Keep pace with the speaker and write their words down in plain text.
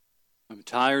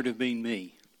tired of being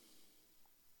me.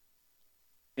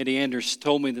 Eddie Anders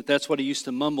told me that that's what he used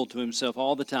to mumble to himself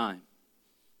all the time.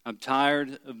 I'm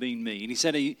tired of being me. And he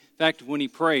said, in fact, when he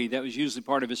prayed, that was usually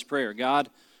part of his prayer. God,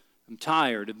 I'm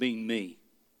tired of being me.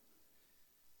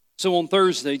 So on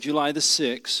Thursday, July the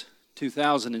 6th,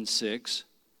 2006,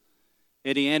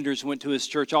 Eddie Anders went to his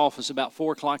church office about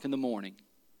 4 o'clock in the morning.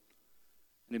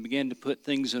 And he began to put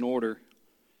things in order.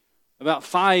 About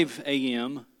 5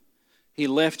 a.m., he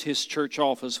left his church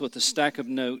office with a stack of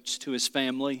notes to his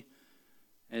family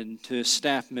and to his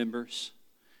staff members.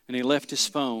 And he left his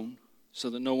phone so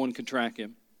that no one could track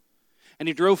him. And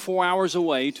he drove 4 hours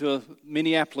away to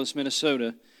Minneapolis,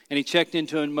 Minnesota, and he checked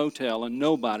into a motel, and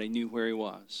nobody knew where he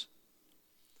was.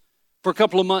 For a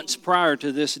couple of months prior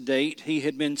to this date, he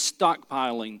had been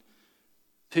stockpiling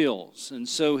pills. And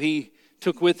so he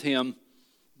took with him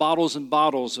bottles and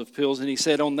bottles of pills. And he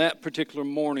said on that particular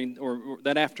morning, or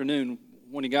that afternoon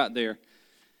when he got there,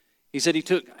 he said he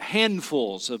took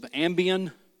handfuls of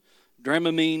Ambien,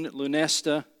 Dramamine,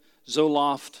 Lunesta,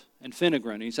 Zoloft, and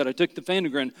Phenergan. He said, I took the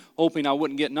Phenergan hoping I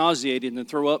wouldn't get nauseated and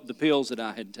throw up the pills that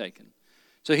I had taken.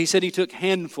 So he said he took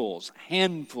handfuls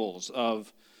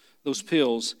of those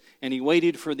pills, and he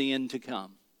waited for the end to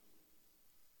come.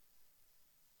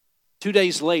 2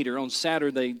 days later, on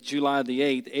Saturday, July the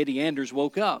 8th, Eddie Anders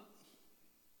woke up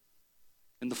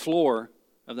in the floor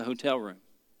of the hotel room.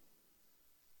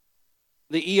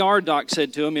 The ER doc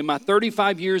said to him, in my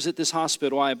 35 years at this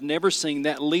hospital, I have never seen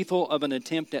that lethal of an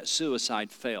attempt at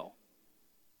suicide fail.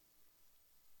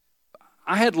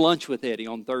 I had lunch with Eddie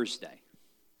on Thursday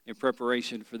in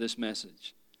preparation for this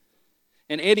message.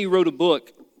 And Eddie wrote a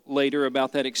book later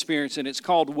about that experience, and it's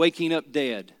called Waking Up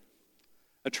Dead,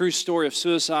 a true story of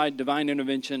suicide, divine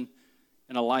intervention,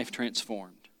 and a life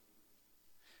transformed.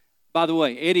 By the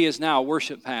way, Eddie is now a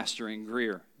worship pastor in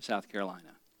Greer, South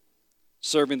Carolina,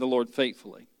 serving the Lord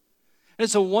faithfully. And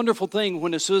it's a wonderful thing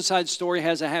when a suicide story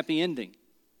has a happy ending,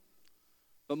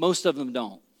 but most of them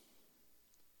don't.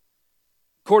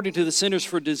 According to the Centers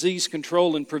for Disease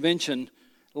Control and Prevention,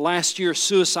 last year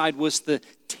suicide was the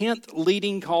 10th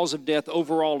leading cause of death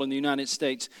overall in the United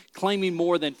States, claiming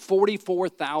more than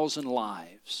 44,000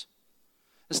 lives.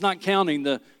 It's not counting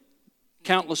the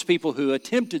countless people who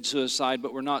attempted suicide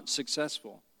but were not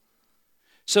successful.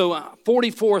 So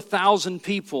 44,000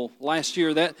 people last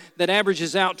year, that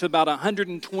averages out to about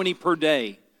 120 per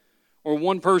day, or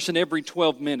one person every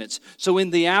 12 minutes. So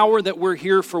in the hour that we're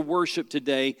here for worship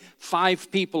today,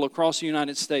 5 people across the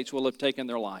United States will have taken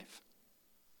their life.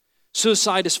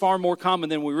 Suicide is far more common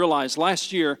than we realize.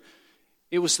 Last year,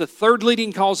 it was the 3rd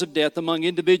leading cause of death among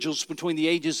individuals between the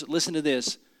ages, listen to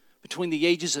this, between the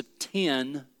ages of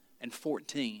 10 and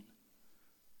 14.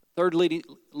 3rd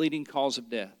leading cause of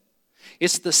death.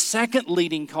 It's the 2nd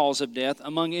leading cause of death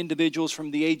among individuals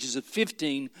from the ages of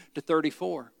 15 to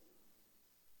 34.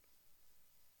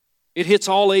 It hits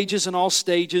all ages and all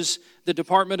stages. The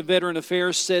Department of Veteran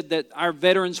Affairs said that our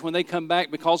veterans, when they come back,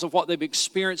 because of what they've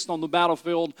experienced on the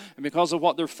battlefield and because of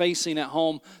what they're facing at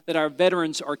home, that our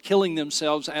veterans are killing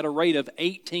themselves at a rate of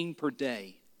 18 per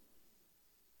day.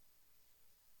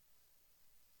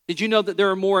 Did you know that there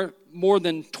are more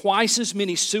than twice as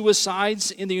many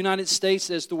suicides in the United States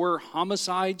as there were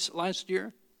homicides last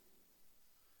year?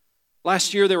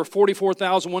 Last year, there were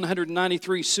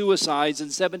 44,193 suicides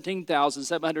and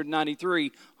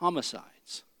 17,793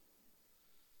 homicides.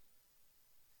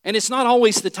 And it's not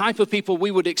always the type of people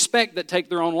we would expect that take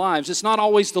their own lives. It's not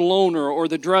always the loner or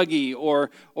the druggie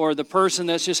or the person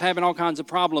that's just having all kinds of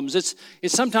problems. It's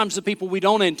sometimes the people we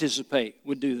don't anticipate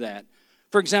would do that.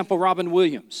 For example, Robin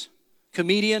Williams,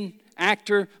 comedian,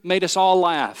 actor, made us all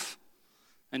laugh.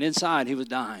 And inside, he was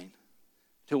dying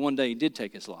until one day he did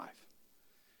take his life.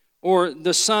 Or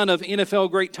the son of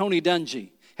NFL great Tony Dungy.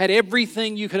 Had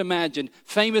everything you could imagine.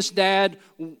 Famous dad,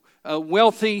 a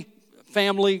wealthy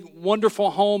family, wonderful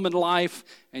home and life,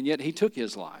 and yet he took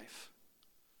his life.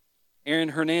 Aaron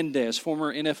Hernandez,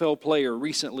 former NFL player,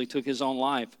 recently took his own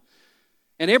life.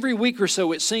 And every week or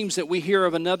so it seems that we hear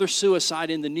of another suicide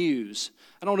in the news.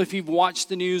 I don't know if you've watched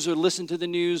the news or listened to the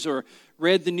news or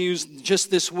read the news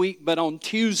just this week, but on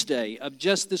Tuesday of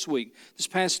just this week, this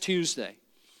past Tuesday,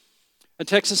 a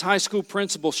Texas high school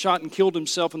principal shot and killed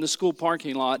himself in the school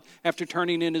parking lot after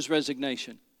turning in his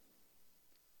resignation.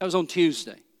 That was on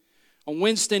Tuesday. On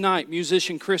Wednesday night,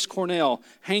 musician Chris Cornell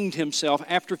hanged himself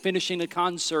after finishing a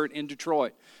concert in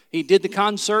Detroit. He did the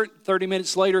concert, 30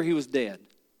 minutes later he was dead.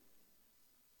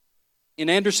 In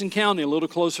Anderson County, a little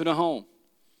closer to home,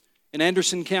 in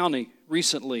Anderson County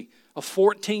recently, a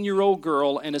 14-year-old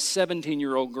girl and a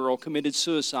 17-year-old girl committed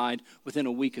suicide within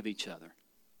a week of each other.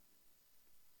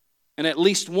 And at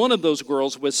least one of those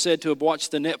girls was said to have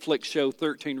watched the Netflix show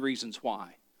 13 Reasons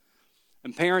Why.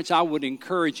 And parents, I would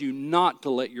encourage you not to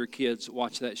let your kids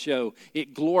watch that show.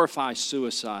 It glorifies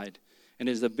suicide and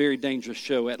is a very dangerous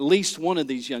show. At least one of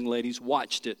these young ladies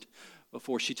watched it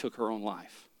before she took her own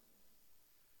life.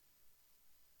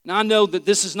 Now, I know that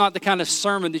this is not the kind of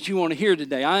sermon that you want to hear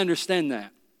today. I understand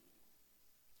that.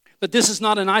 But this is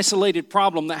not an isolated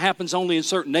problem that happens only in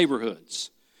certain neighborhoods.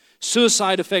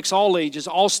 Suicide affects all ages,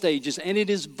 all stages, and it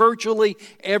is virtually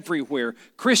everywhere.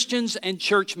 Christians and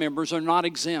church members are not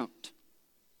exempt.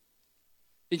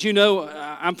 Did you know,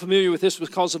 I'm familiar with this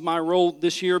because of my role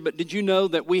this year, but did you know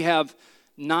that we have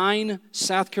 9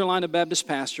 South Carolina Baptist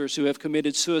pastors who have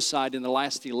committed suicide in the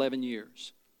last 11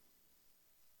 years?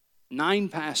 9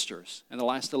 pastors in the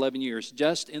last 11 years,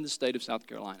 just in the state of South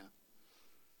Carolina.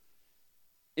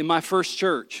 In my first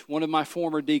church, one of my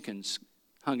former deacons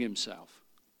hung himself.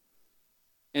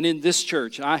 And in this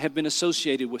church, I have been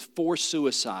associated with 4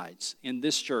 suicides in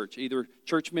this church, either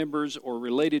church members or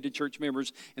related to church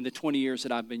members, in the 20 years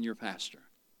that I've been your pastor.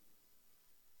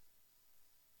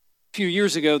 A few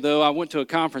years ago, though, I went to a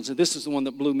conference, and this is the one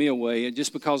that blew me away,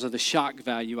 just because of the shock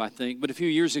value, I think. But a few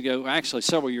years ago, actually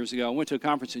several years ago, I went to a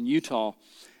conference in Utah,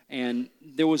 and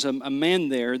there was a man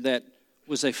there that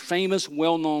was a famous,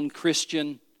 well-known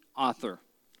Christian author.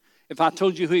 If I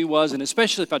told you who he was, and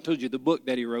especially if I told you the book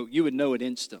that he wrote, you would know it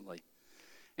instantly.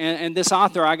 And this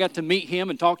author, I got to meet him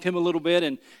and talk to him a little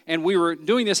bit, and we were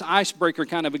doing this icebreaker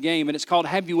kind of a game, and it's called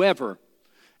Have You Ever?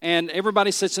 And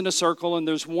everybody sits in a circle, and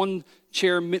there's one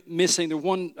chair missing.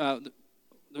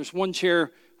 There's one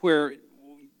chair where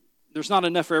there's not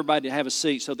enough for everybody to have a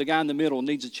seat, so the guy in the middle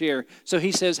needs a chair. So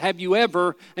he says, have you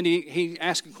ever, and he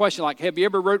asks a question like, have you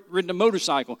ever ridden a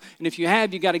motorcycle? And if you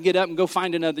have, you got to get up and go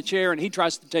find another chair, and he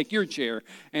tries to take your chair.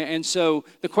 And so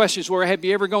the questions were, have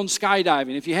you ever gone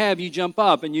skydiving? If you have, you jump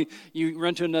up and you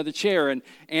run to another chair.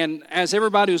 And as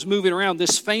everybody was moving around,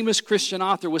 this famous Christian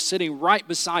author was sitting right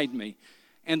beside me.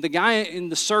 And the guy in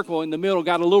the circle in the middle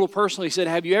got a little personal. He said,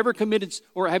 have you ever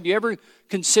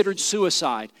considered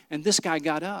suicide? And this guy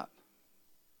got up.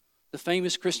 The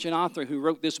famous Christian author who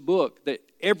wrote this book that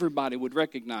everybody would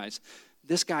recognize,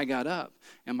 this guy got up,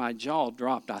 and my jaw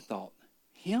dropped. I thought,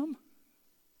 him?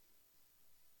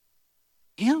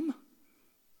 Him?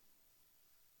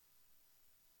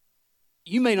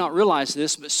 You may not realize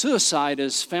this, but suicide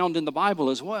is found in the Bible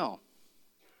as well.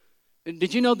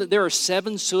 Did you know that there are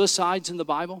 7 suicides in the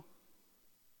Bible?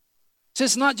 So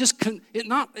it's not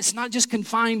just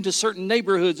confined to certain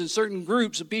neighborhoods and certain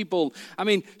groups of people. I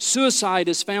mean, suicide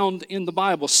is found in the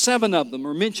Bible. 7 of them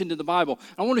are mentioned in the Bible.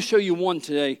 I want to show you one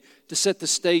today to set the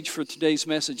stage for today's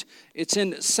message. It's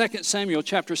in 2 Samuel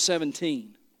chapter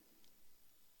 17.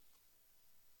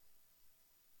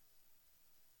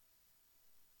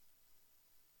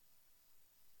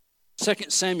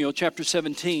 Second Samuel chapter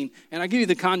 17, and I'll give you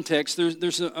the context.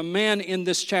 There's a man in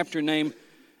this chapter named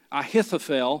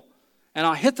Ahithophel, and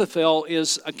Ahithophel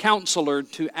is a counselor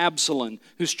to Absalom,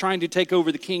 who's trying to take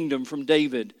over the kingdom from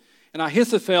David. And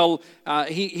Ahithophel,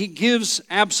 he gives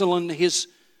Absalom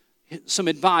some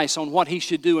advice on what he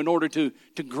should do in order to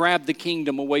grab the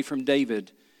kingdom away from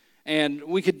David. And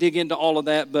we could dig into all of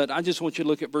that, but I just want you to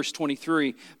look at verse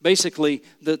 23. Basically,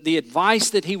 the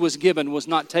advice that he was given was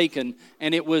not taken,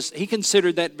 and he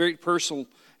considered that very personal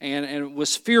and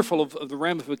was fearful of the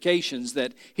ramifications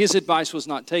that his advice was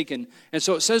not taken. And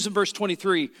so it says in verse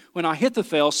 23, when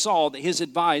Ahithophel saw that his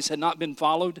advice had not been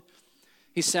followed,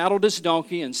 he saddled his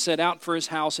donkey and set out for his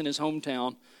house in his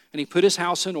hometown, and he put his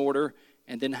house in order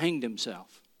and then hanged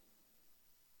himself.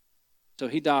 So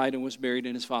he died and was buried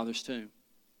in his father's tomb.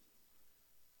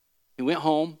 He went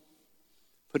home,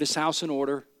 put his house in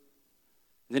order,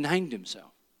 then hanged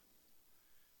himself.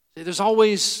 See, there's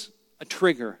always a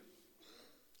trigger.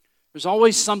 There's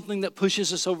always something that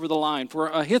pushes us over the line. For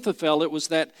Ahithophel, it was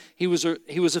that he was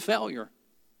a failure.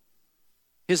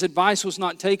 His advice was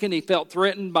not taken. He felt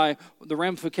threatened by the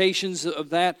ramifications of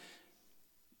that.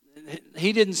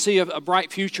 He didn't see a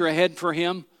bright future ahead for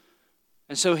him.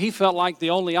 And so he felt like the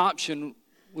only option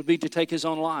would be to take his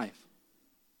own life.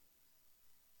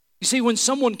 You see, when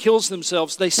someone kills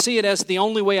themselves, they see it as the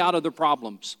only way out of their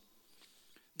problems.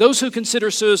 Those who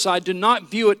consider suicide do not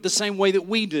view it the same way that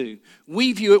we do.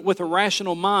 We view it with a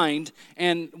rational mind,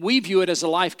 and we view it as a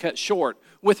life cut short.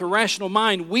 With a rational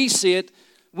mind, we see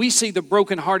the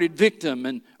brokenhearted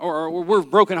victim, or we're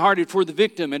brokenhearted for the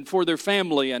victim and for their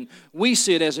family, and we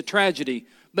see it as a tragedy.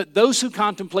 But those who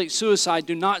contemplate suicide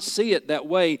do not see it that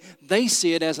way. They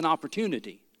see it as an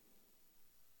opportunity.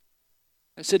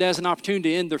 They see it as an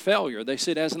opportunity to end their failure. They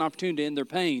see it as an opportunity to end their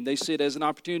pain. They see it as an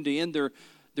opportunity to end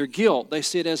their guilt. They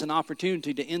see it as an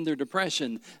opportunity to end their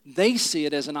depression. They see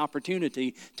it as an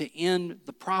opportunity to end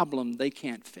the problem they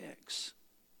can't fix.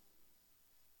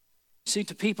 See,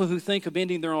 to people who think of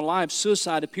ending their own lives,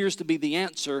 suicide appears to be the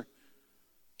answer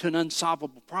to an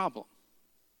unsolvable problem.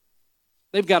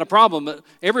 They've got a problem.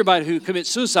 Everybody who commits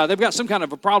suicide, they've got some kind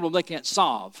of a problem they can't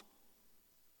solve.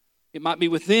 It might be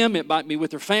with them, it might be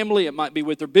with their family, it might be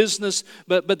with their business,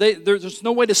 but there's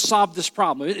no way to solve this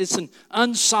problem. It's an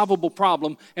unsolvable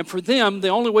problem, and for them, the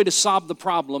only way to solve the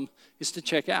problem is to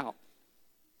check out,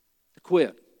 to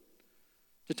quit,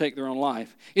 to take their own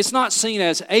life. It's not seen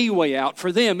as a way out.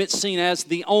 For them, it's seen as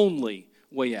the only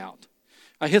way out.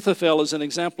 Ahithophel is an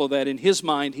example of that. In his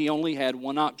mind, he only had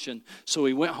one option. So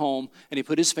he went home and he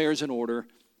put his affairs in order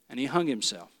and he hung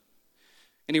himself.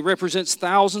 And he represents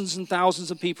thousands and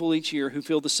thousands of people each year who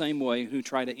feel the same way, who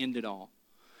try to end it all.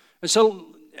 And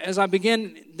so as I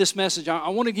begin this message, I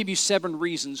want to give you 7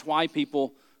 reasons why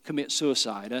people commit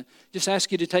suicide. I just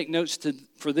ask you to take notes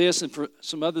for this and for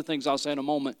some other things I'll say in a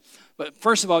moment. But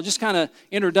first of all, just kind of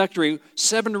introductory,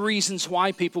 7 reasons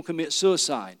why people commit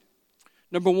suicide.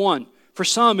 Number 1, for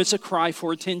some, it's a cry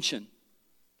for attention.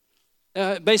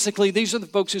 Basically, these are the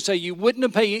folks who say, you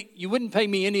wouldn't pay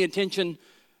me any attention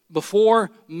before,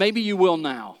 maybe you will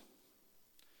now.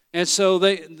 And so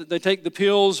they take the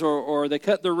pills or they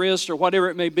cut their wrist or whatever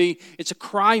it may be. It's a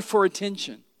cry for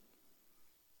attention.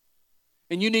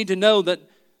 And you need to know that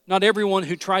not everyone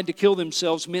who tried to kill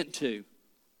themselves meant to.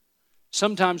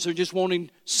 Sometimes they're just wanting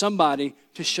somebody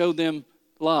to show them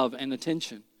love and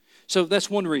attention. So that's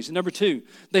one reason. Number 2,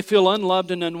 they feel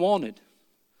unloved and unwanted.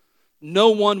 No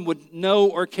one would know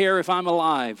or care if I'm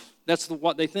alive. That's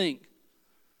what they think.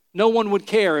 No one would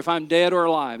care if I'm dead or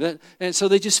alive. And so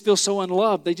they just feel so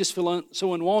unloved. They just feel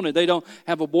so unwanted. They don't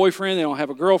have a boyfriend. They don't have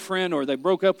a girlfriend, or they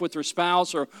broke up with their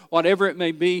spouse or whatever it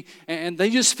may be. And they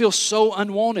just feel so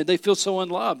unwanted. They feel so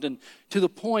unloved, and to the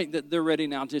point that they're ready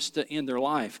now just to end their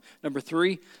life. Number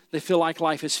 3, they feel like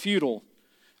life is futile.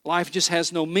 Life just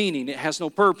has no meaning. It has no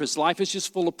purpose. Life is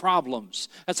just full of problems.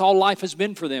 That's all life has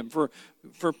been for them for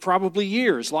probably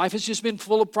years. Life has just been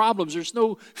full of problems. There's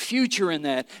no future in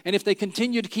that. And if they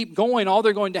continue to keep going, all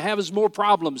they're going to have is more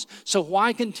problems. So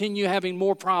why continue having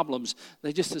more problems?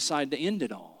 They just decide to end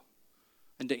it all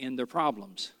and to end their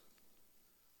problems.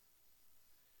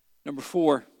 Number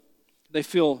 4, they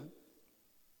feel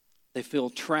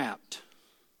trapped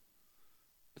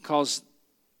because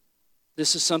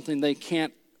this is something they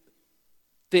can't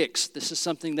fix. This is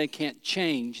something they can't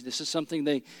change. This is something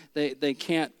they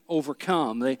can't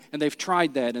overcome. They've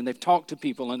tried that, and they've talked to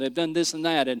people, and they've done this and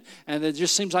that, and it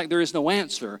just seems like there is no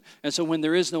answer. And so when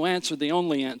there is no answer, the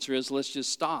only answer is let's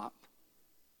just stop.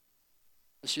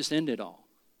 Let's just end it all.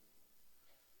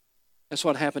 That's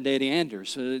what happened to Eddie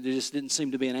Anders. There just didn't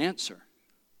seem to be an answer.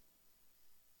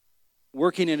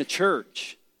 Working in a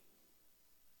church,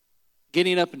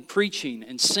 getting up and preaching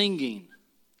and singing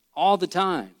all the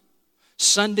time,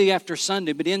 Sunday after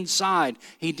Sunday, but inside,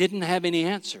 he didn't have any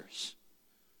answers.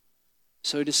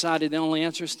 So he decided the only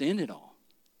answer is to end it all.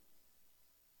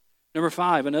 Number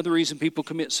 5, another reason people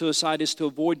commit suicide is to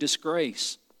avoid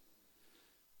disgrace.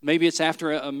 Maybe it's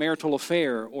after a marital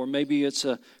affair, or maybe it's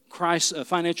a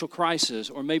financial crisis,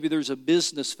 or maybe there's a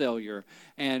business failure.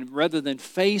 And rather than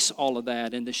face all of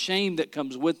that and the shame that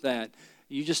comes with that,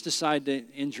 you just decide to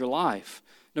end your life.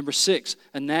 Number 6,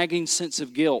 a nagging sense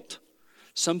of guilt.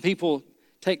 Some people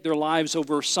take their lives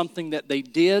over something that they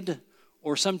did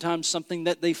or sometimes something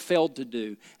that they failed to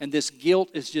do. And this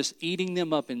guilt is just eating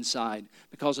them up inside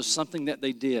because of something that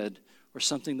they did or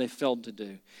something they failed to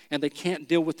do. And they can't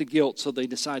deal with the guilt, so they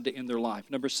decide to end their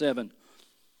life. Number 7,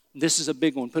 this is a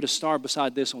big one. Put a star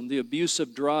beside this one. The abuse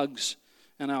of drugs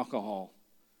and alcohol.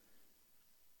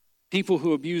 People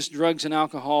who abuse drugs and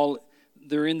alcohol,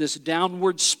 they're in this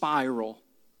downward spiral.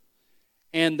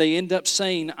 And they end up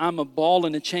saying, I'm a ball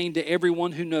and a chain to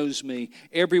everyone who knows me.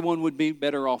 Everyone would be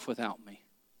better off without me.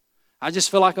 I just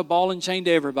feel like a ball and chain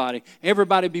to everybody.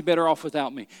 Everybody would be better off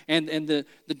without me. And the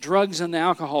drugs and the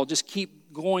alcohol just keep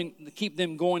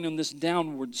them going in this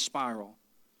downward spiral.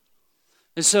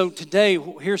 And so today,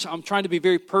 I'm trying to be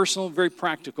very personal, very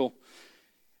practical.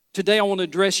 Today I want to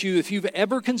address you, if you've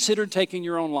ever considered taking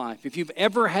your own life, if you've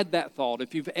ever had that thought,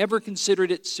 if you've ever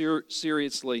considered it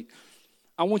seriously,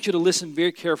 I want you to listen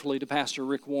very carefully to Pastor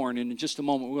Rick Warren, and in just a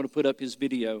moment we're going to put up his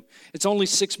video. It's only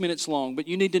 6 minutes long, but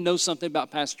you need to know something about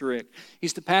Pastor Rick.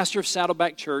 He's the pastor of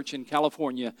Saddleback Church in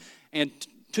California, and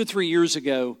 2 or 3 years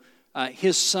ago,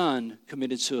 his son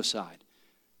committed suicide.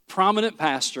 Prominent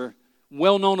pastor,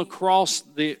 well known across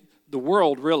the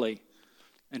world, really,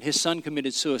 and his son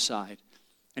committed suicide.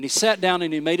 And he sat down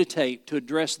and he made a tape to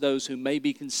address those who may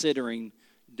be considering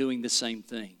doing the same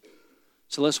thing.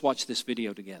 So let's watch this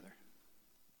video together.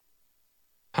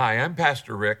 Hi, I'm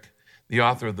Pastor Rick, the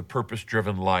author of The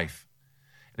Purpose-Driven Life.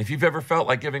 And if you've ever felt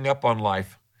like giving up on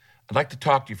life, I'd like to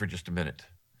talk to you for just a minute.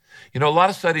 You know, a lot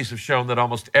of studies have shown that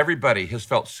almost everybody has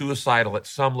felt suicidal at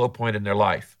some low point in their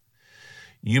life.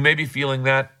 You may be feeling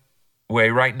that way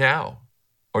right now,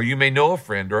 or you may know a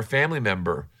friend or a family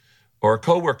member or a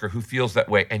coworker who feels that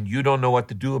way, and you don't know what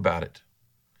to do about it.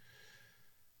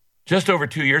 Just over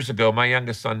 2 years ago, my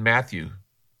youngest son, Matthew,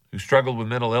 who struggled with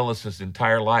mental illness his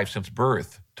entire life since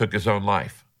birth, took his own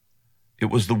life. It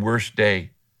was the worst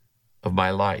day of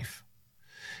my life.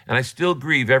 And I still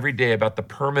grieve every day about the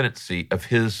permanency of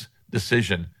his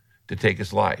decision to take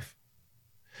his life.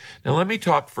 Now, let me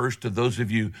talk first to those of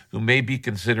you who may be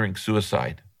considering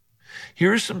suicide.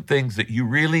 Here are some things that you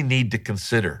really need to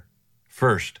consider.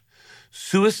 First,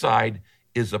 suicide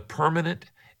is a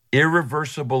permanent,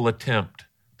 irreversible attempt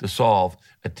to solve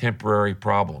a temporary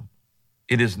problem.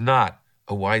 It is not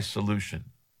a wise solution.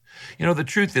 You know, the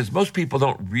truth is most people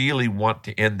don't really want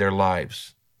to end their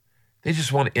lives. They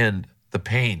just want to end the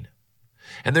pain.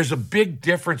 And there's a big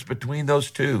difference between those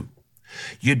two.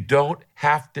 You don't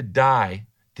have to die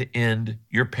to end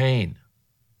your pain.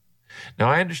 Now,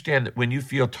 I understand that when you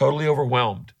feel totally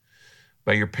overwhelmed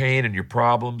by your pain and your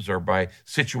problems or by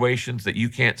situations that you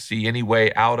can't see any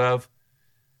way out of,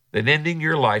 that ending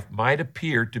your life might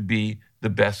appear to be the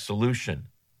best solution.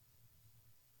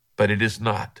 But it is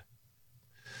not.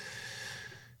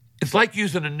 It's like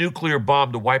using a nuclear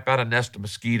bomb to wipe out a nest of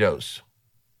mosquitoes.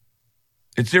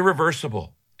 It's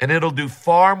irreversible, and it'll do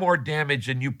far more damage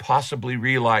than you possibly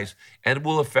realize, and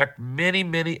will affect many,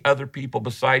 many other people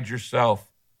besides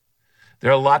yourself. There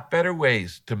are a lot better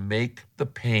ways to make the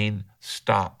pain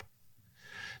stop.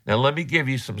 Now, let me give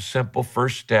you some simple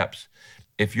first steps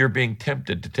if you're being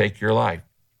tempted to take your life.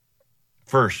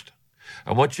 First,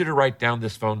 I want you to write down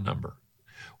this phone number,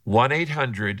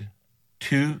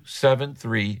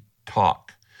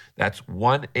 1-800-273-TALK. That's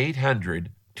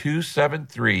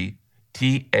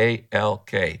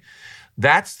 1-800-273-TALK.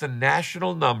 That's the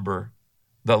national number,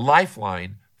 the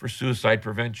lifeline for suicide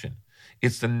prevention.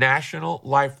 It's the national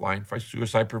lifeline for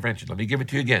suicide prevention. Let me give it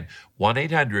to you again,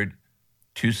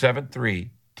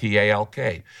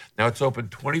 1-800-273-TALK. Now, it's open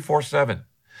 24/7,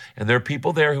 and there are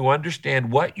people there who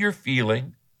understand what you're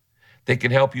feeling. They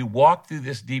can help you walk through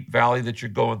this deep valley that you're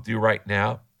going through right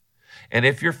now. And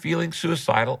if you're feeling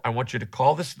suicidal, I want you to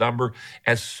call this number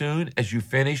as soon as you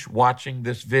finish watching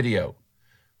this video,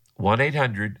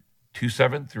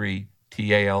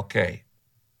 1-800-273-TALK.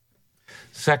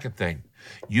 Second thing,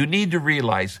 you need to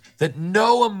realize that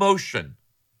no emotion,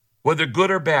 whether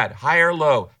good or bad, high or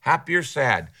low, happy or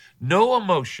sad, no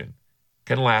emotion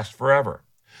can last forever.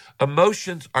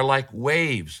 Emotions are like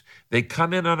waves. They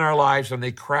come in on our lives and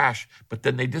they crash, but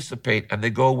then they dissipate and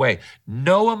they go away.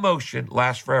 No emotion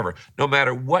lasts forever. No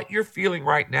matter what you're feeling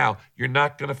right now, you're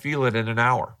not going to feel it in an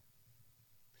hour.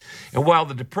 And while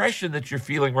the depression that you're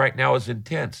feeling right now is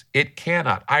intense, it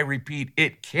cannot, I repeat,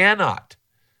 it cannot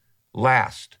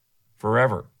last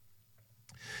forever.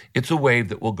 It's a wave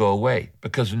that will go away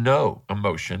because no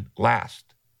emotion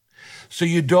lasts. So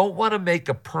you don't want to make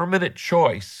a permanent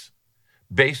choice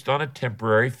based on a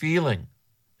temporary feeling.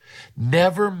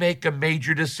 Never make a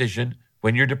major decision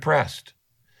when you're depressed.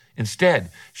 Instead,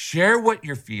 share what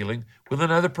you're feeling with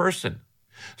another person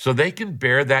so they can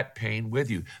bear that pain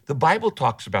with you. The Bible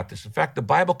talks about this. In fact, the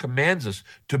Bible commands us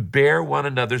to bear one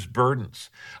another's burdens.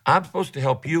 I'm supposed to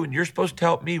help you, and you're supposed to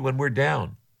help me when we're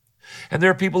down. And there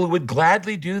are people who would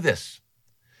gladly do this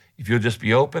if you'll just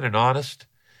be open and honest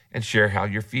and share how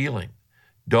you're feeling.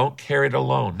 Don't carry it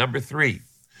alone. Number 3,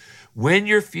 when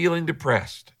you're feeling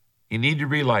depressed, you need to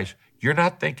realize you're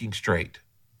not thinking straight.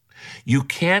 You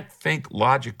can't think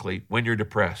logically when you're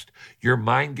depressed. Your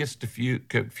mind gets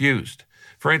confused.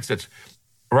 For instance,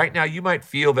 right now you might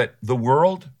feel that the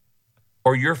world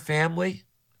or your family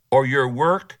or your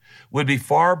work would be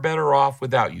far better off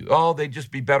without you. Oh, they'd just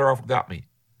be better off without me.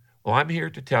 Well, I'm here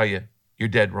to tell you, you're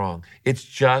dead wrong. It's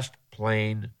just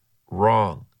plain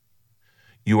wrong.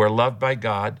 You are loved by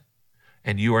God,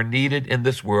 and you are needed in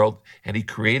this world, and He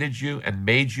created you and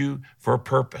made you for a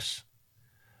purpose.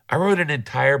 I wrote an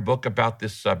entire book about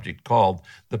this subject called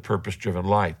The Purpose-Driven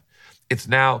Life. It's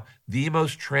now the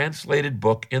most translated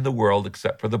book in the world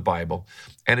except for the Bible,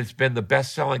 and it's been the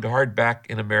best-selling hardback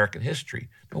in American history.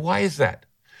 Now, why is that?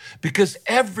 Because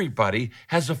everybody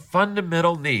has a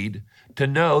fundamental need to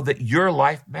know that your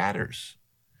life matters,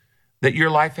 that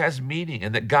your life has meaning,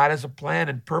 and that God has a plan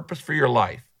and purpose for your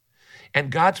life.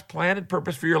 And God's plan and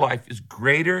purpose for your life is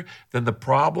greater than the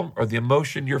problem or the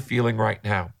emotion you're feeling right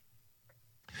now.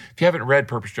 If you haven't read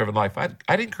Purpose Driven Life,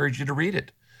 I'd encourage you to read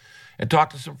it and talk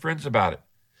to some friends about it.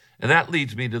 And that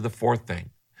leads me to the fourth thing.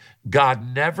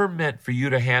 God never meant for you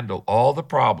to handle all the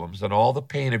problems and all the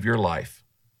pain of your life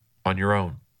on your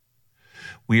own.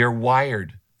 We are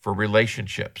wired for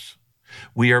relationships.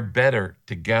 We are better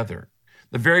together.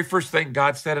 The very first thing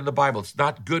God said in the Bible, it's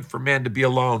not good for man to be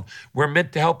alone. We're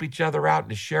meant to help each other out and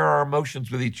to share our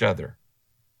emotions with each other.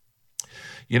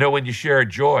 You know, when you share a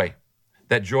joy,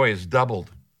 that joy is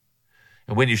doubled.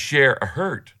 And when you share a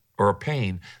hurt or a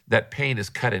pain, that pain is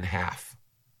cut in half.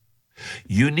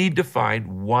 You need to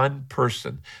find one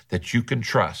person that you can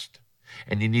trust,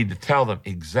 and you need to tell them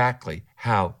exactly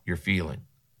how you're feeling.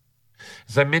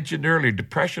 As I mentioned earlier,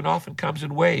 depression often comes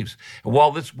in waves. And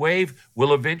while this wave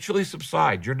will eventually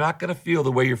subside, you're not going to feel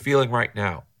the way you're feeling right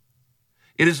now.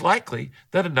 It is likely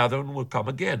that another one will come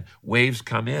again. Waves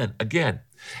come in again.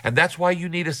 And that's why you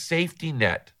need a safety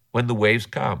net when the waves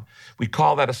come. We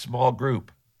call that a small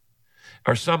group,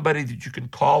 or somebody that you can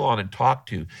call on and talk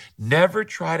to. Never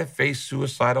try to face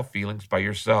suicidal feelings by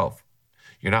yourself.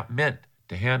 You're not meant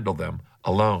to handle them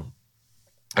alone.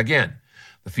 Again,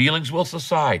 the feelings will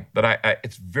subside, but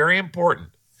it's very important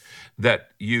that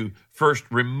you first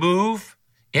remove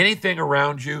anything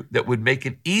around you that would make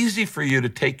it easy for you to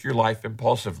take your life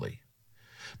impulsively,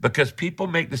 because people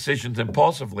make decisions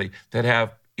impulsively that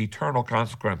have eternal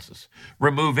consequences.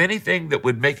 Remove anything that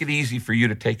would make it easy for you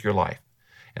to take your life.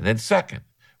 And then second,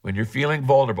 when you're feeling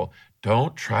vulnerable,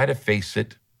 don't try to face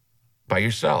it by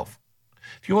yourself.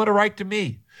 If you want to write to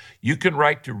me, you can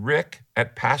write to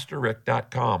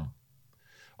rick@pastorrick.com.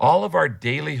 All of our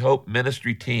Daily Hope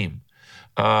ministry team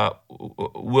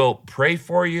will pray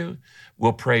for you.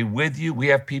 We'll pray with you. We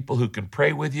have people who can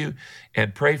pray with you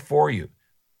and pray for you.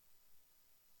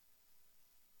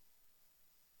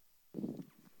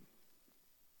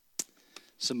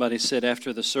 Somebody said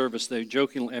after the service,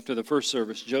 after the first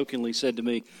service, jokingly said to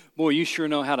me, "Boy, you sure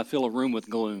know how to fill a room with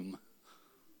gloom."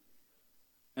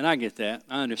 And I get that.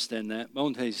 I understand that. But I'm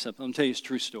going to tell you something. I'm going to tell you a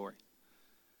true story.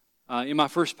 In my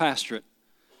first pastorate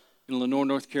in Lenoir,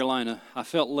 North Carolina, I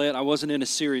felt led. I wasn't in a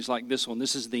series like this one.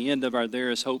 This is the end of our There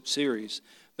Is Hope series.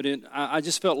 But I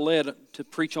just felt led to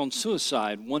preach on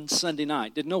suicide one Sunday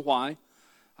night. Didn't know why.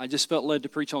 I just felt led to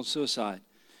preach on suicide.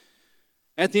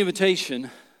 At the invitation,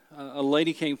 a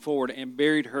lady came forward and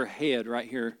buried her head right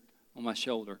here on my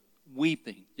shoulder,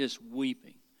 weeping, just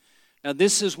weeping. Now,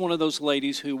 this is one of those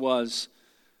ladies who was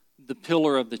the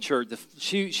pillar of the church.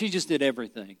 She just did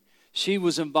everything. She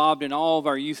was involved in all of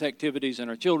our youth activities and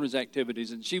our children's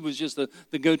activities, and she was just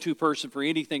the go-to person for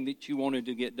anything that you wanted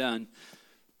to get done.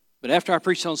 But after I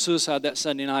preached on suicide that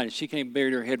Sunday night, and she came and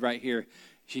buried her head right here,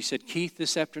 she said, "Keith,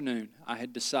 this afternoon, I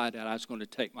had decided I was going to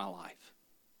take my life."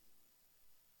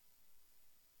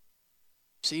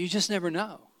 So you just never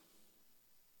know.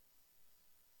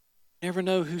 Never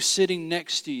know who's sitting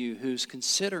next to you who's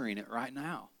considering it right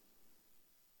now.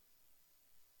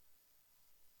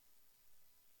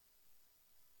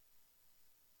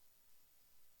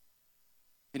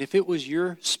 And if it was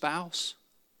your spouse,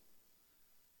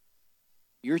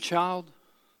 your child,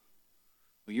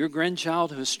 or your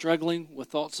grandchild who is struggling with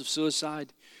thoughts of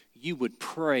suicide, you would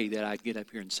pray that I'd get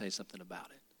up here and say something about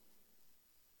it.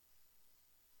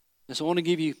 And so I want to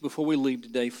give you, before we leave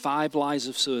today, 5 lies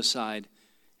of suicide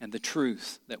and the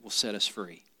truth that will set us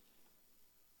free.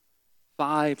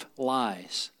 5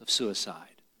 lies of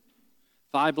suicide.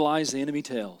 5 lies the enemy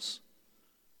tells.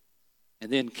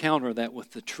 And then counter that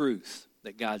with the truth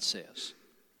that God says.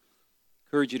 I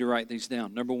encourage you to write these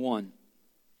down. Number 1,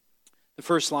 the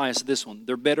first lie is this one: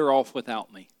 they're better off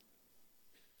without me.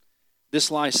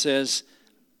 This lie says,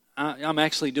 I'm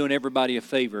actually doing everybody a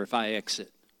favor if I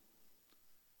exit.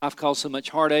 I've caused so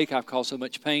much heartache, I've caused so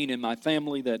much pain in my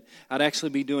family that I'd actually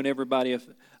be doing everybody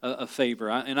a favor.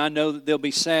 And I know that they'll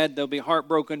be sad, they'll be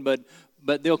heartbroken, but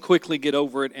they'll quickly get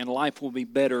over it and life will be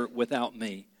better without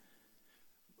me.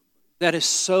 That is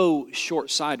so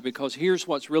short-sighted, because here's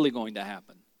what's really going to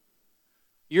happen.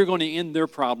 You're going to end their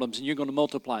problems and you're going to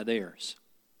multiply theirs.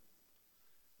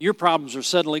 Your problems are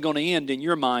suddenly going to end in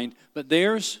your mind, but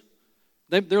theirs,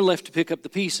 they're left to pick up the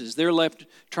pieces. They're left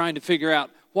trying to figure out,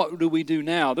 what do we do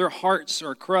now? Their hearts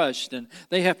are crushed and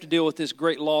they have to deal with this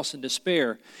great loss and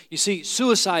despair. You see,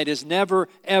 suicide is never,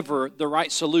 ever the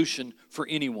right solution for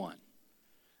anyone.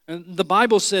 And the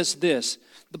Bible says this.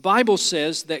 The Bible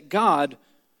says that God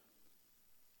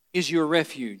is your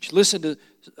refuge. Listen to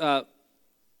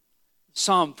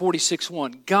Psalm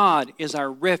 46:1. God is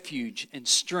our refuge and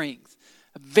strength,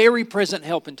 a very present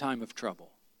help in time of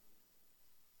trouble.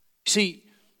 See,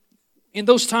 in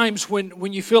those times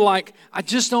when you feel like, I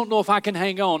just don't know if I can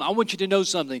hang on, I want you to know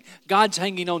something. God's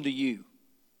hanging on to you.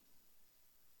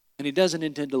 And he doesn't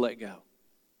intend to let go.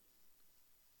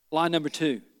 Lie number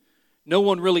 2. No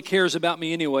one really cares about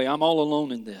me anyway. I'm all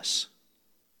alone in this.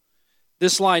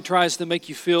 This lie tries to make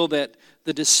you feel that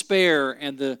the despair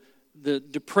and the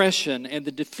depression and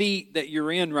the defeat that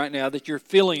you're in right now, that you're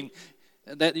feeling,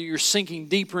 that you're sinking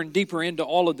deeper and deeper into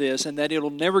all of this, and that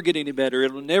it'll never get any better.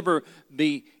 It'll never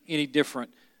be any different.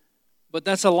 But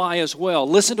that's a lie as well.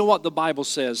 Listen to what the Bible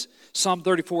says. Psalm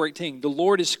 34:18. The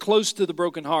Lord is close to the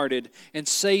brokenhearted and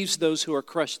saves those who are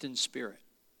crushed in spirit.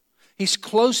 He's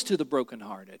close to the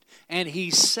brokenhearted, and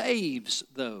He saves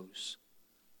those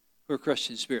who are crushed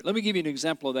in spirit. Let me give you an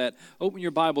example of that. Open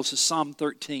your Bibles to Psalm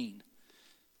 13.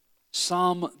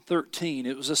 Psalm 13.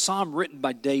 It was a psalm written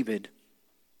by David.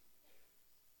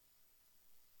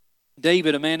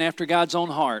 David, a man after God's own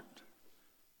heart,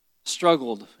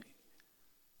 struggled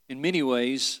in many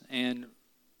ways, and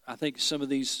I think some of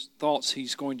these thoughts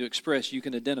he's going to express you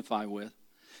can identify with.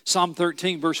 Psalm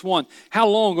 13, verse 1. How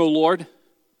long, O Lord,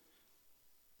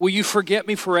 will you forget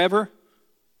me forever?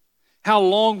 How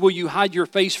long will you hide your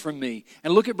face from me?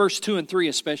 And look at verse 2 and 3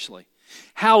 especially.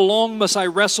 How long must I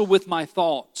wrestle with my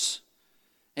thoughts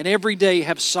and every day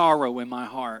have sorrow in my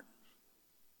heart?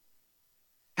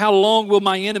 How long will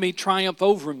my enemy triumph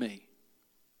over me?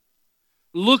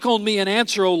 Look on me and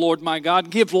answer, O Lord my God.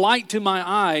 Give light to my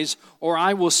eyes, or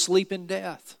I will sleep in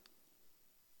death.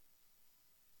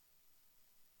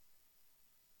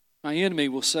 My enemy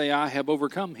will say, I have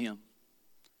overcome him.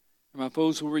 And my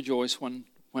foes will rejoice when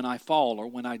I fall or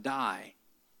when I die.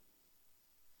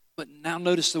 But now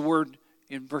notice the word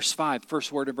in verse 5,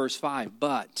 first word of verse 5,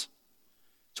 but.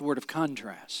 It's a word of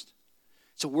contrast.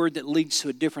 It's a word that leads to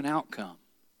a different outcome.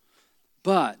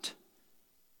 But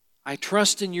I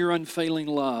trust in your unfailing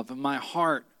love, and my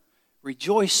heart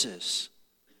rejoices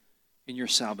in your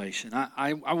salvation.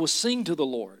 I will sing to the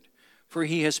Lord, for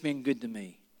He has been good to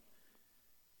me.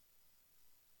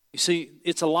 You see,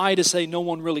 it's a lie to say no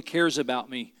one really cares about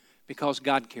me, because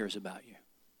God cares about you.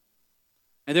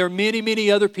 And there are many, many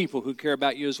other people who care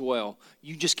about you as well.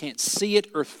 You just can't see it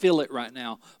or feel it right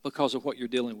now because of what you're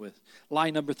dealing with. Lie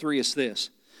number 3 is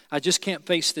this. I just can't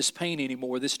face this pain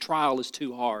anymore. This trial is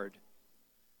too hard.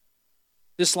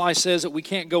 This lie says that we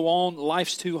can't go on.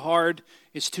 Life's too hard.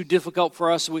 It's too difficult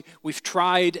for us. We've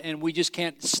tried and we just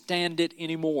can't stand it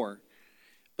anymore.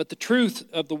 But the truth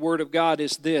of the Word of God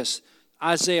is this.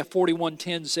 Isaiah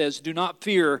 41:10 says, do not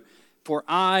fear, for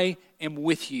I am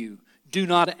with you. Do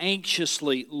not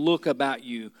anxiously look about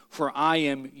you, for I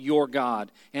am your God,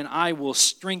 and I will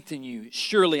strengthen you.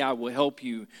 Surely I will help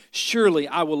you. Surely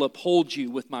I will uphold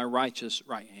you with my righteous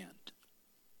right hand.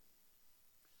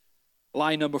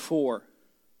 Lie number 4.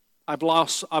 I've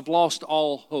lost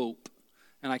all hope,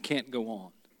 and I can't go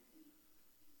on.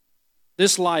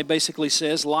 This lie basically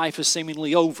says life is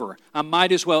seemingly over. I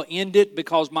might as well end it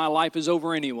because my life is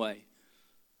over anyway.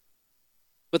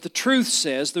 But the truth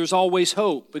says there's always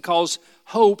hope, because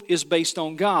hope is based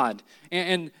on God.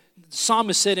 And the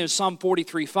psalmist said in Psalm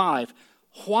 43:5,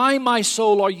 why, my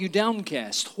soul, are you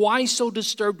downcast? Why so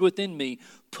disturbed within me?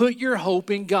 Put your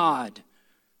hope in God,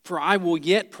 for I will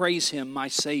yet praise Him, my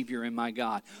Savior and my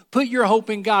God. Put your hope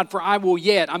in God, for I will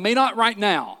yet. I may not right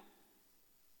now,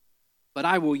 but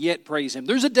I will yet praise Him.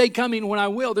 There's a day coming when I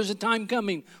will. There's a time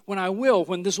coming when I will,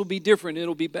 when this will be different.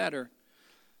 It'll be better.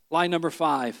 Lie number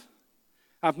 5.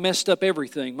 I've messed up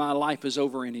everything. My life is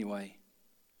over anyway.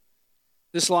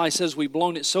 This lie says we've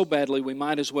blown it so badly we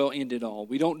might as well end it all.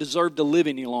 We don't deserve to live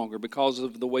any longer because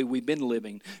of the way we've been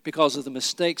living, because of the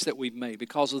mistakes that we've made,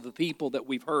 because of the people that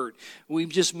we've hurt. We've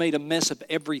just made a mess of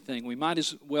everything. We might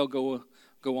as well go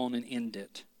on and end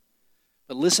it.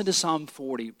 But listen to Psalm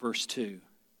 40, verse 2.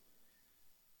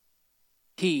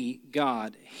 He,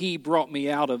 God, He brought me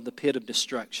out of the pit of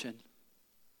destruction,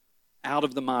 out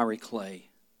of the miry clay.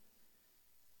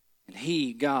 And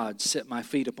He, God, set my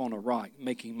feet upon a rock,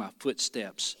 making my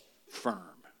footsteps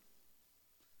firm.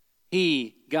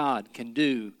 He, God, can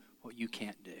do what you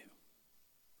can't do.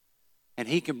 And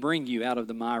He can bring you out of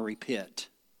the miry pit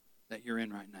that you're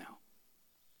in right now.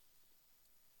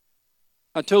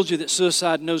 I told you that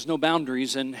suicide knows no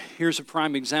boundaries, and here's a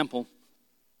prime example.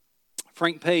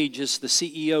 Frank Page is the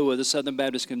CEO of the Southern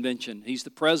Baptist Convention. He's the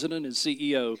president and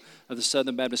CEO of the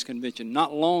Southern Baptist Convention.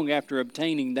 Not long after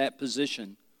obtaining that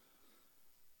position,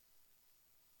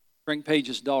 Frank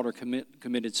Page's daughter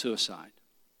committed suicide.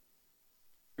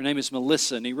 Her name is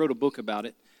Melissa, and he wrote a book about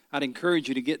it. I'd encourage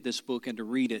you to get this book and to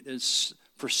read it. It's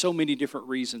for so many different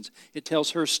reasons. It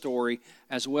tells her story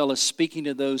as well as speaking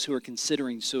to those who are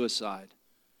considering suicide.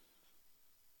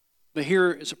 But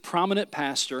here is a prominent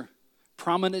pastor,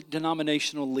 prominent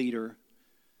denominational leader,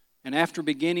 and after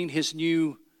beginning his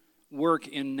new work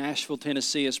in Nashville,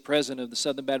 Tennessee as president of the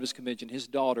Southern Baptist Convention, his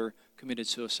daughter committed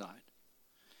suicide.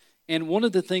 And one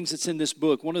of the things that's in this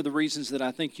book, one of the reasons that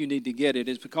I think you need to get it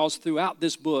is because throughout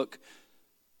this book,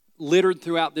 littered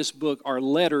throughout this book are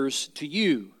letters to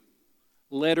you,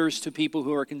 letters to people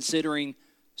who are considering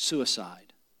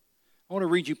suicide. I want to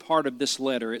read you part of this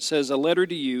letter. It says, "A letter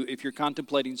to you if you're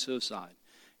contemplating suicide."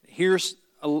 Here's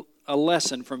a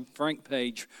lesson from Frank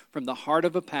Page from the heart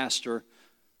of a pastor,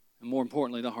 and more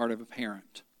importantly, the heart of a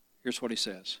parent. Here's what he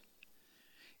says.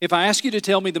 "If I ask you to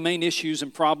tell me the main issues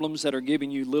and problems that are giving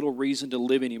you little reason to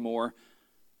live anymore,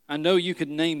 I know you could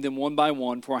name them one by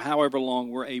one for however long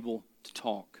we're able to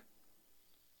talk.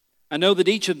 I know that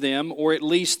each of them, or at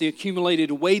least the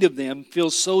accumulated weight of them,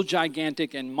 feels so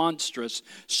gigantic and monstrous,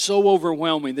 so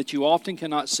overwhelming that you often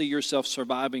cannot see yourself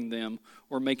surviving them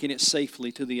or making it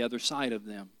safely to the other side of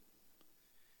them.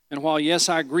 And while, yes,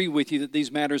 I agree with you that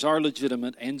these matters are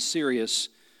legitimate and serious,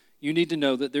 you need to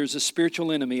know that there's a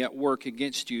spiritual enemy at work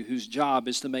against you whose job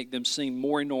is to make them seem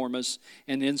more enormous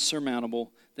and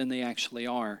insurmountable than they actually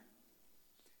are.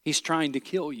 He's trying to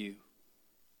kill you.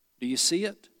 Do you see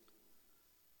it?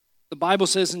 The Bible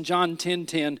says in John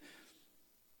 10:10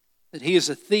 that he is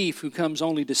a thief who comes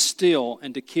only to steal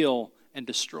and to kill and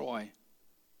destroy.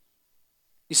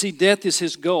 You see, death is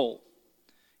his goal.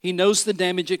 He knows the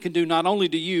damage it can do not only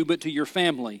to you, but to your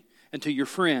family and to your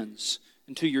friends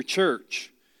and to your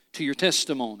church, to your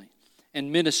testimony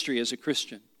and ministry as a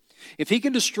Christian. If he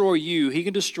can destroy you, he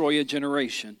can destroy a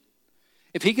generation.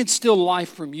 If he can steal life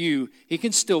from you, he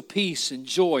can steal peace and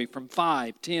joy from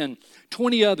 5, 10,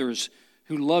 20 others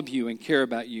who love you and care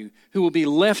about you, who will be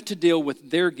left to deal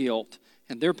with their guilt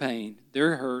and their pain,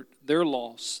 their hurt, their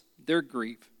loss, their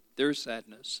grief, their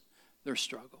sadness, their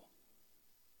struggle.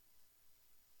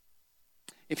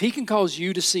 If he can cause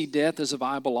you to see death as a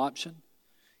viable option,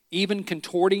 even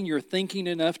contorting your thinking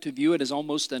enough to view it as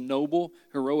almost a noble,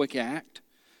 heroic act,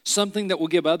 something that will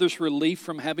give others relief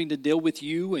from having to deal with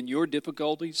you and your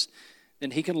difficulties,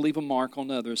 then he can leave a mark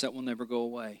on others that will never go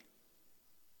away.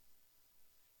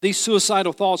 These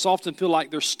suicidal thoughts often feel like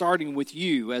they're starting with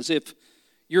you, as if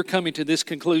you're coming to this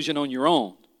conclusion on your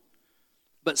own.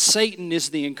 But Satan is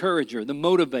the encourager, the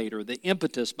motivator, the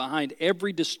impetus behind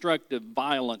every destructive,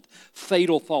 violent,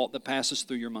 fatal thought that passes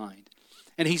through your mind.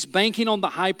 And he's banking on the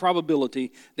high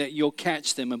probability that you'll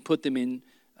catch them and pull them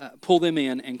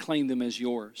in and claim them as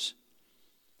yours.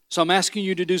 So I'm asking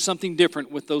you to do something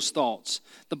different with those thoughts.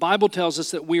 The Bible tells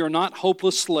us that we are not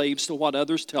hopeless slaves to what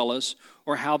others tell us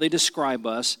or how they describe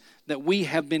us, that we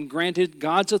have been granted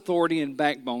God's authority and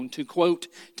backbone to, quote,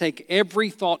 take every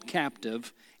thought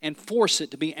captive and force it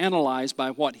to be analyzed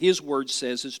by what His Word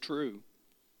says is true.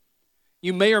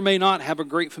 You may or may not have a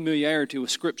great familiarity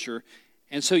with Scripture,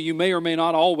 and so you may or may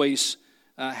not always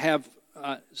have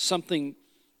something.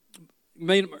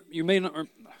 You may not.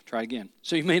 Try again.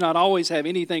 So you may not always have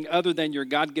anything other than your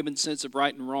God-given sense of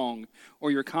right and wrong, or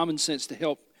your common sense to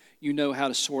help you know how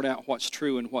to sort out what's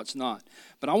true and what's not.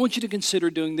 But I want you to consider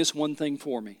doing this one thing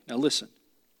for me. Now listen.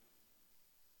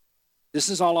 This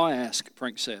is all I ask,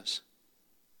 Frank says.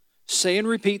 Say and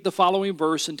repeat the following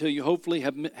verse until you hopefully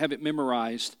have it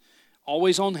memorized,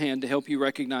 always on hand to help you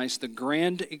recognize the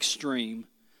grand extreme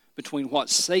between what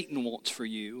Satan wants for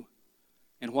you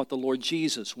and what the Lord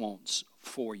Jesus wants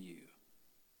for you.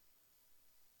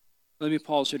 Let me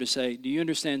pause here to say, do you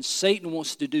understand? Satan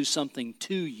wants to do something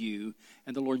to you,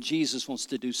 and the Lord Jesus wants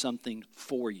to do something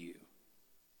for you.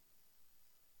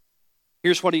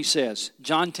 Here's what he says.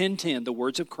 John 10:10, the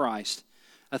words of Christ.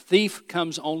 A thief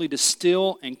comes only to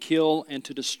steal and kill and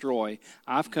to destroy.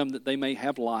 I've come that they may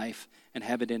have life and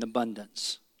have it in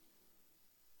abundance.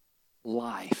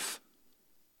 Life.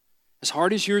 As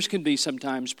hard as yours can be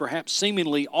sometimes, perhaps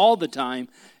seemingly all the time,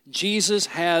 Jesus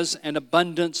has an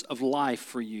abundance of life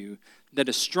for you that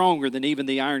is stronger than even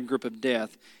the iron grip of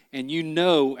death, and you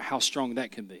know how strong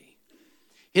that can be.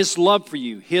 His love for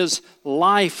you, His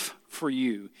life for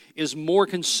you is more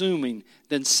consuming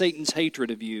than Satan's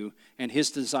hatred of you and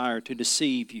his desire to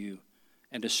deceive you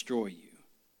and destroy you.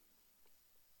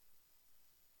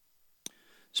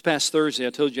 This past Thursday, I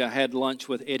told you I had lunch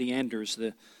with Eddie Anders,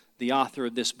 the author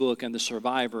of this book and the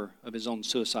survivor of his own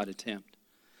suicide attempt.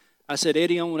 I said,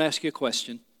 Eddie, I want to ask you a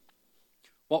question.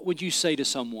 What would you say to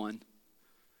someone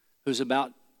who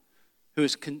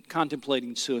is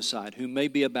contemplating suicide, who may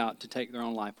be about to take their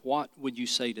own life? What would you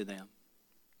say to them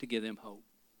to give them hope?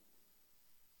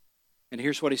 And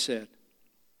here's what he said.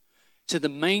 He said, the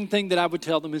main thing that I would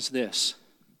tell them is this: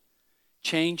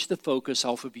 change the focus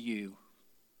off of you.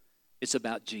 It's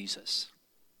about Jesus.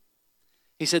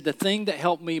 He said, the thing that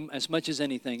helped me as much as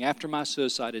anything after my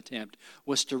suicide attempt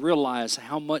was to realize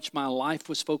how much my life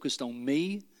was focused on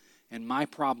me and my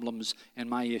problems and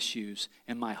my issues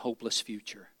and my hopeless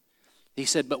future. He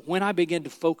said, but when I began to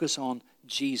focus on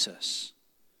Jesus,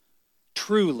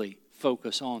 truly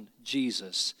focus on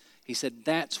Jesus, he said,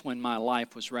 that's when my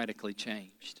life was radically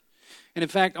changed. And in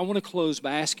fact, I want to close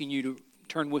by asking you to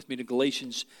turn with me to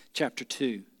Galatians chapter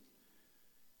 2.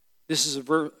 This is a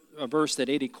verse that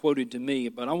Eddie quoted to me,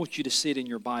 but I want you to see it in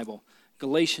your Bible.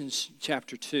 Galatians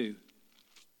chapter 2.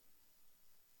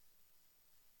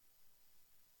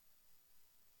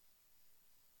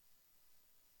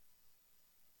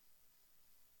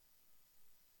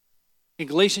 In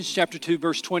Galatians chapter 2,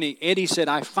 verse 20, Eddie said,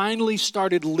 I finally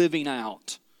started living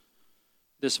out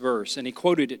this verse, and he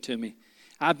quoted it to me.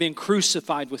 I've been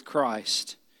crucified with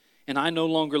Christ, and I no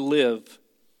longer live,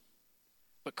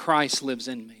 but Christ lives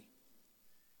in me.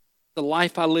 The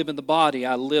life I live in the body,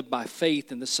 I live by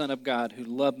faith in the Son of God who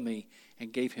loved me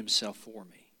and gave himself for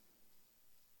me.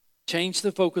 Change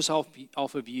the focus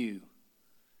off of you.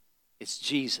 It's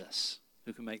Jesus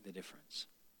who can make the difference.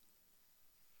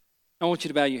 I want you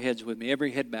to bow your heads with me, every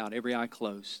head bowed, every eye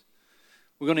closed.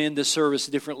 We're going to end this service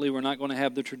differently. We're not going to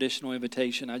have the traditional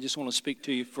invitation. I just want to speak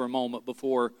to you for a moment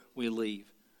before we leave.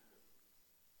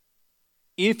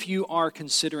 If you are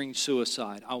considering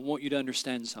suicide, I want you to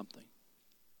understand something.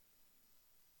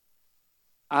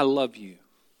 I love you,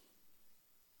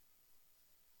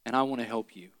 and I want to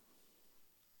help you.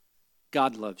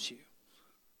 God loves you.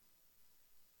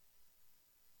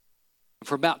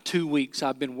 For about 2 weeks,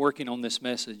 I've been working on this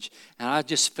message, and I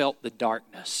just felt the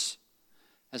darkness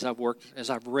as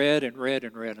I've read and read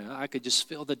and read. And I could just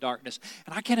feel the darkness,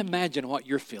 and I can't imagine what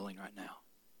you're feeling right now.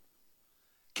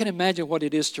 I can't imagine what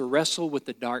it is to wrestle with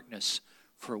the darkness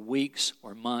for weeks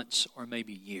or months or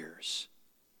maybe years.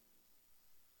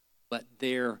 But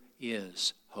there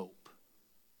is hope.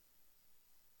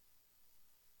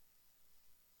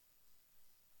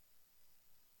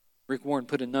 Rick Warren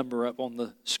put a number up on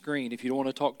the screen. If you don't want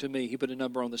to talk to me, he put a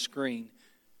number on the screen.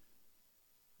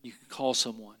 You can call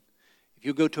someone. If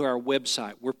you go to our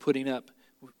website, we're putting up,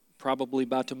 probably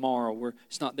by tomorrow,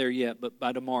 it's not there yet, but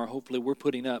by tomorrow, hopefully, we're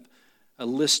putting up a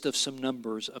list of some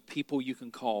numbers of people you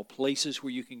can call, places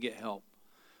where you can get help.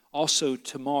 Also,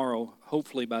 tomorrow,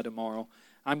 hopefully by tomorrow,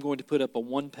 I'm going to put up a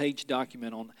one-page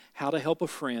document on how to help a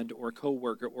friend or a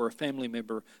coworker or a family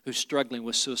member who's struggling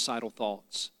with suicidal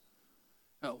thoughts.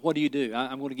 What do?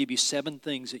 I'm going to give you 7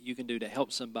 things that you can do to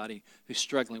help somebody who's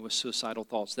struggling with suicidal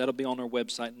thoughts. That'll be on our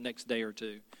website the next day or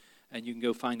two, and you can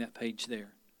go find that page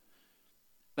there.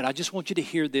 But I just want you to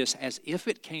hear this as if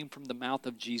it came from the mouth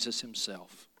of Jesus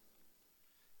himself,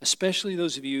 especially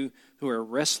those of you who are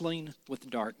wrestling with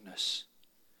darkness.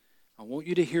 I want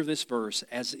you to hear this verse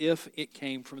as if it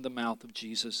came from the mouth of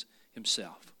Jesus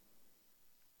himself.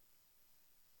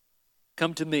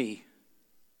 Come to me,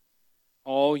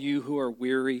 all you who are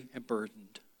weary and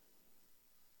burdened,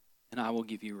 and I will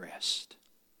give you rest.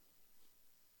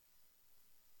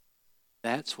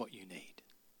 That's what you need.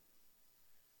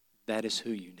 That is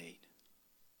who you need.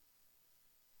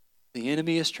 The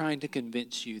enemy is trying to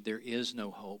convince you there is no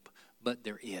hope, but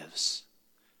there is.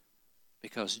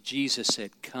 Because Jesus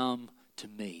said, come to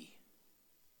me,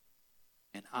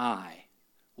 and I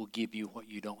will give you what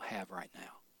you don't have right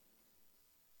now.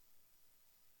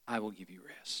 I will give you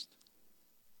rest.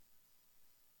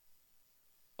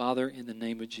 Father, in the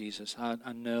name of Jesus,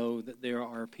 I know that there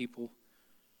are people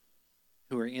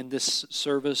who are in this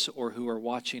service or who are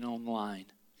watching online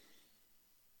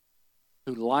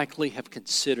who likely have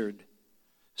considered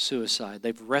suicide.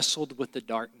 They've wrestled with the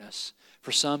darkness.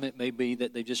 For some, it may be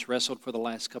that they've just wrestled for the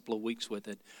last couple of weeks with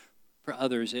it. For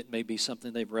others, it may be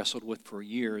something they've wrestled with for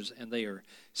years, and they are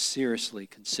seriously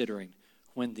considering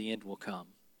when the end will come.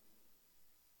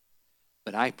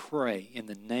 But I pray in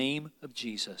the name of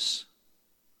Jesus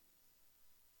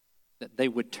that they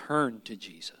would turn to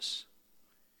Jesus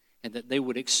and that they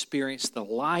would experience the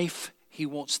life he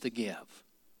wants to give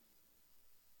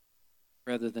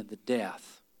rather than the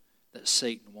death that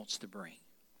Satan wants to bring.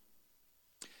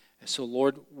 And so,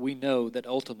 Lord, we know that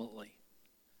ultimately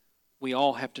we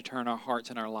all have to turn our hearts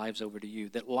and our lives over to you,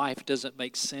 that life doesn't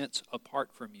make sense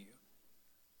apart from you.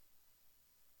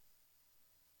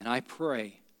 And I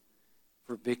pray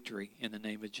for victory in the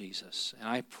name of Jesus. And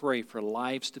I pray for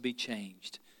lives to be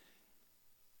changed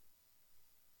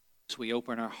as we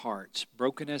open our hearts,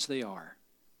 broken as they are,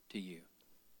 to you.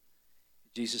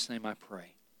 In Jesus' name I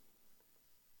pray.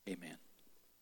 Amen.